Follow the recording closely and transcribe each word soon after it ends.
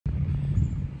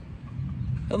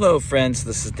Hello friends,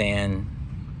 this is Dan,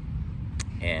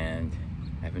 and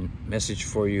I have a message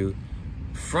for you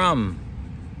from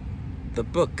the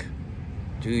book,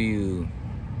 Do You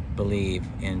Believe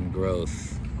in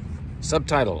Growth?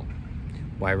 Subtitle,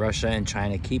 Why Russia and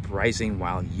China Keep Rising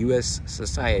While U.S.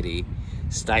 Society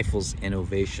Stifles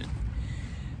Innovation.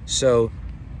 So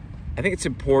I think it's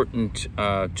important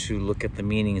to look at the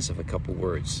meanings of a couple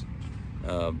words.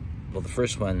 Well, the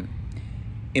first one,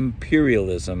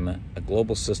 Imperialism, a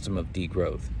global system of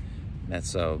degrowth.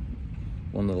 That's one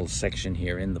little section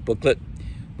here in the booklet.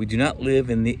 We do not live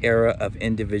in the era of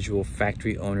individual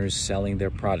factory owners selling their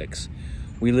products.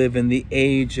 We live in the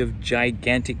age of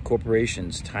gigantic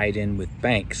corporations tied in with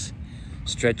banks,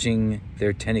 stretching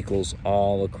their tentacles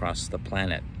all across the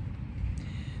planet.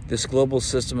 This global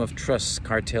system of trusts,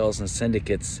 cartels, and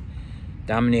syndicates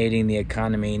dominating the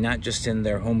economy, not just in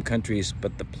their home countries,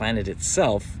 but the planet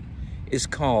itself, is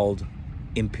called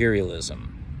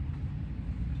imperialism.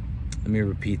 Let me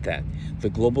repeat that. The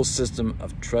global system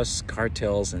of trusts,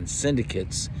 cartels, and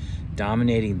syndicates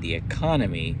dominating the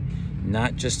economy,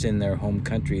 not just in their home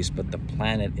countries, but the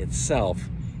planet itself,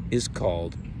 is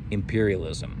called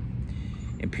imperialism.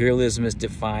 Imperialism is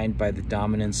defined by the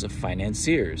dominance of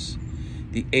financiers.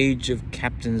 The age of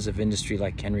captains of industry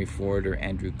like Henry Ford or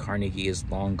Andrew Carnegie is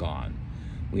long gone.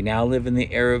 We now live in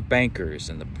the era of bankers,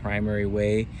 and the primary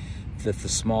way that the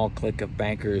small clique of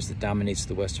bankers that dominates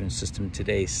the Western system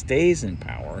today stays in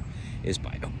power is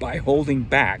by holding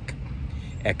back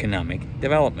economic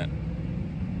development.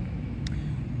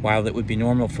 While it would be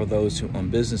normal for those who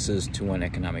own businesses to own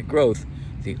economic growth,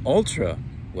 the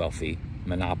ultra-wealthy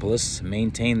monopolists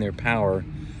maintain their power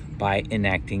by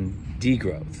enacting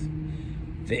degrowth.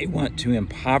 They want to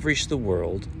impoverish the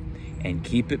world and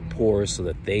keep it poor so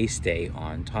that they stay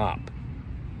on top.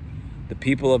 The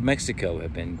people of Mexico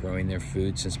have been growing their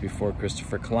food since before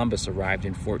Christopher Columbus arrived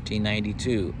in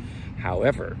 1492.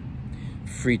 However,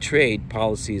 free trade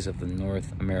policies of the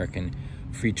North American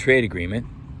Free Trade Agreement,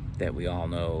 that we all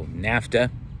know,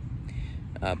 NAFTA,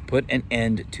 put an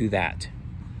end to that.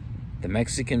 The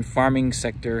Mexican farming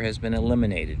sector has been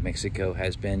eliminated. Mexico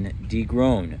has been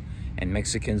degrown, and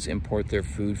Mexicans import their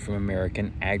food from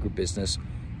American agribusiness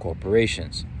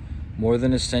corporations. More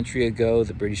than a century ago,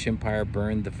 the British Empire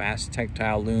burned the vast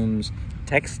textile looms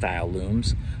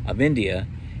of India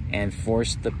and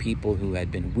forced the people who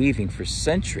had been weaving for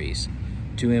centuries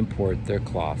to import their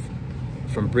cloth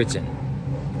from Britain.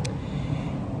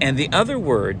 And the other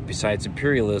word besides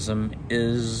imperialism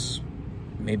is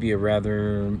maybe a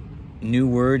rather new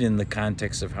word in the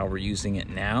context of how we're using it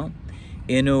now,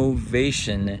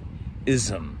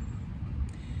 innovationism.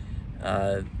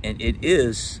 And it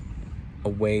is a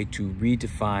way to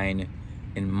redefine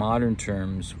in modern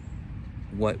terms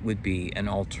what would be an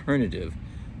alternative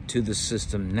to the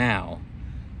system now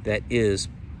that is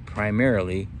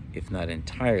primarily, if not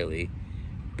entirely,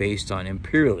 based on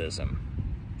imperialism.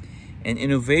 And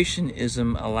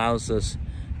innovationism allows us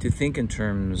to think in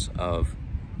terms of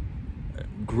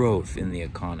growth in the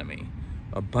economy,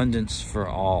 abundance for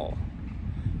all,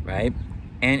 right?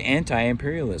 And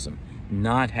anti-imperialism,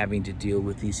 not having to deal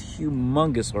with these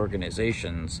humongous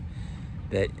organizations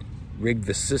that rig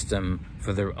the system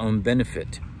for their own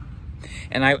benefit.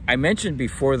 And I mentioned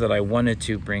before that I wanted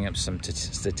to bring up some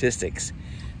statistics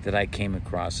that I came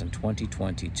across in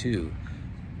 2022,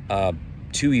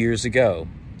 2 years ago,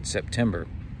 September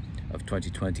of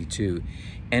 2022,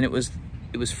 and it was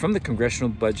from the Congressional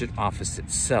Budget Office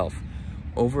itself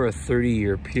over a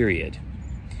 30-year period.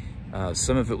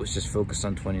 Some of it was just focused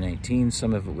on 2019.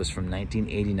 Some of it was from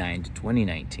 1989 to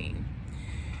 2019.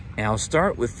 And I'll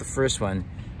start with the first one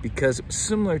because it was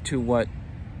similar to what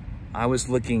I was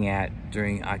looking at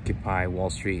during Occupy Wall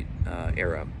Street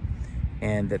era.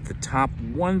 And that the top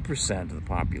 1% of the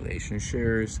population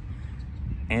shares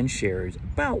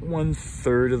about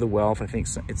 1/3 of the wealth. I think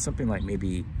it's something like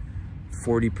maybe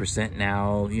 40%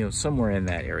 now, somewhere in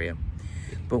that area.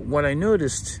 But what I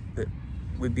noticed that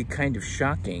would be kind of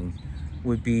shocking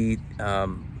would be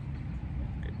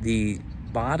the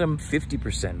bottom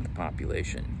 50% of the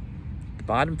population. The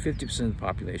bottom 50% of the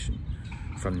population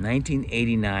from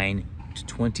 1989 to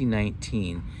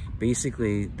 2019,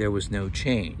 basically there was no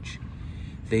change.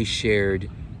 They shared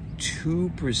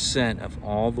 2% of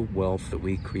all the wealth that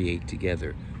we create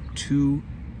together.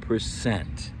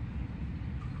 2%.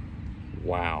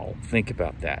 Wow, think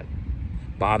about that.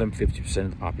 Bottom 50%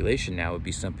 of the population now would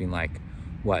be something like,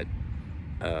 what,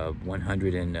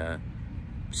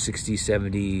 160,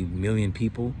 70 million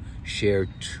people share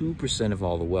 2% of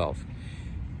all the wealth.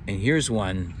 And here's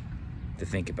one to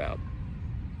think about.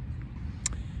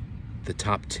 The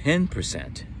top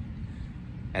 10%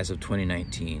 as of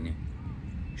 2019,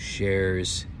 shared,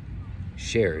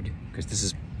 because this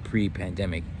is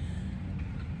pre-pandemic,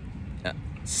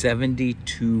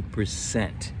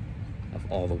 72%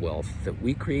 of all the wealth that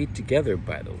we create together,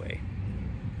 by the way.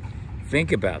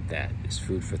 Think about that as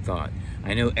food for thought.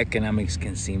 I know economics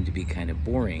can seem to be kind of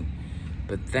boring,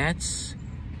 but that's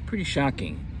pretty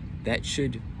shocking. That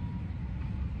should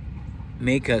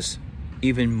make us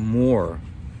even more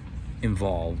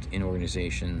involved in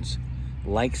organizations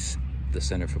like the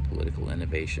Center for Political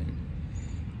Innovation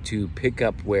to pick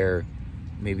up where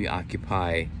maybe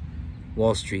Occupy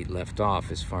Wall Street left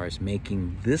off as far as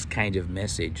making this kind of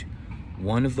message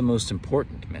one of the most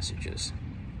important messages.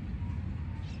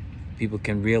 People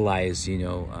can realize,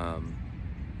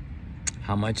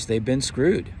 how much they've been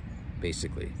screwed,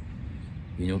 basically.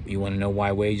 You want to know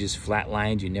why wages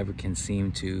flatlined? You never can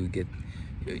seem to get,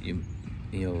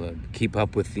 keep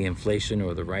up with the inflation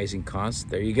or the rising costs.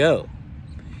 There you go.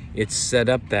 It's set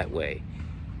up that way.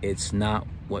 It's not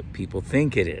what people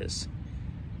think it is.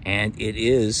 And it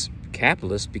is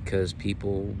capitalist because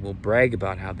people will brag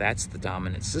about how that's the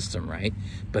dominant system, right?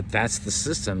 But that's the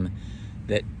system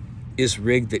that is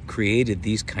rigged, that created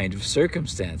these kind of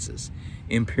circumstances.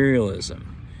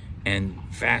 Imperialism and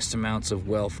vast amounts of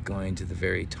wealth going to the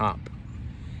very top.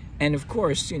 And of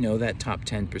course, that top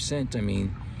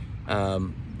 10%,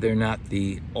 they're not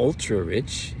the ultra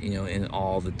rich, in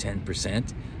all the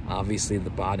 10%. Obviously, the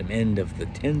bottom end of the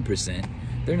 10%,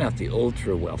 they're not the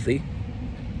ultra wealthy,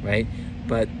 right?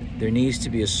 But there needs to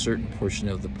be a certain portion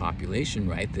of the population,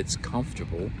 right, that's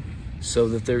comfortable so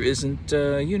that there isn't,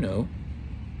 a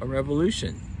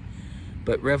revolution.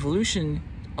 But revolution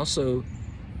also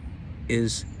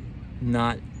is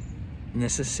not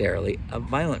necessarily a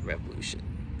violent revolution.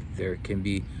 There can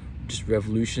be just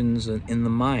revolutions in the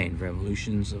mind,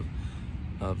 revolutions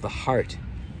of the heart,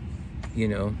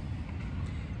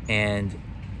 and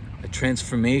a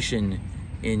transformation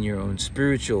in your own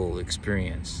spiritual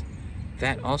experience.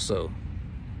 That also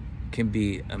can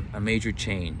be a major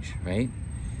change, right?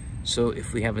 So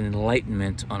if we have an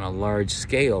enlightenment on a large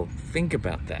scale, think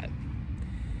about that.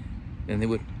 And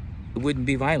it wouldn't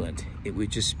be violent. It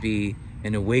would just be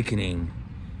an awakening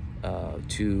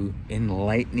to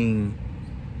enlightening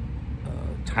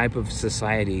type of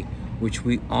society which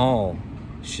we all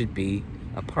should be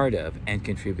a part of and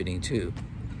contributing to.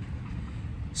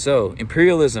 So,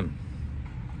 imperialism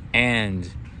and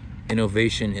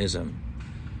innovationism.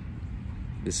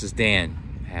 This is Dan.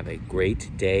 Have a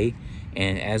great day.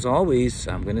 And as always,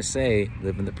 I'm going to say,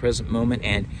 live in the present moment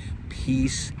and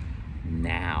peace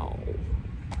now.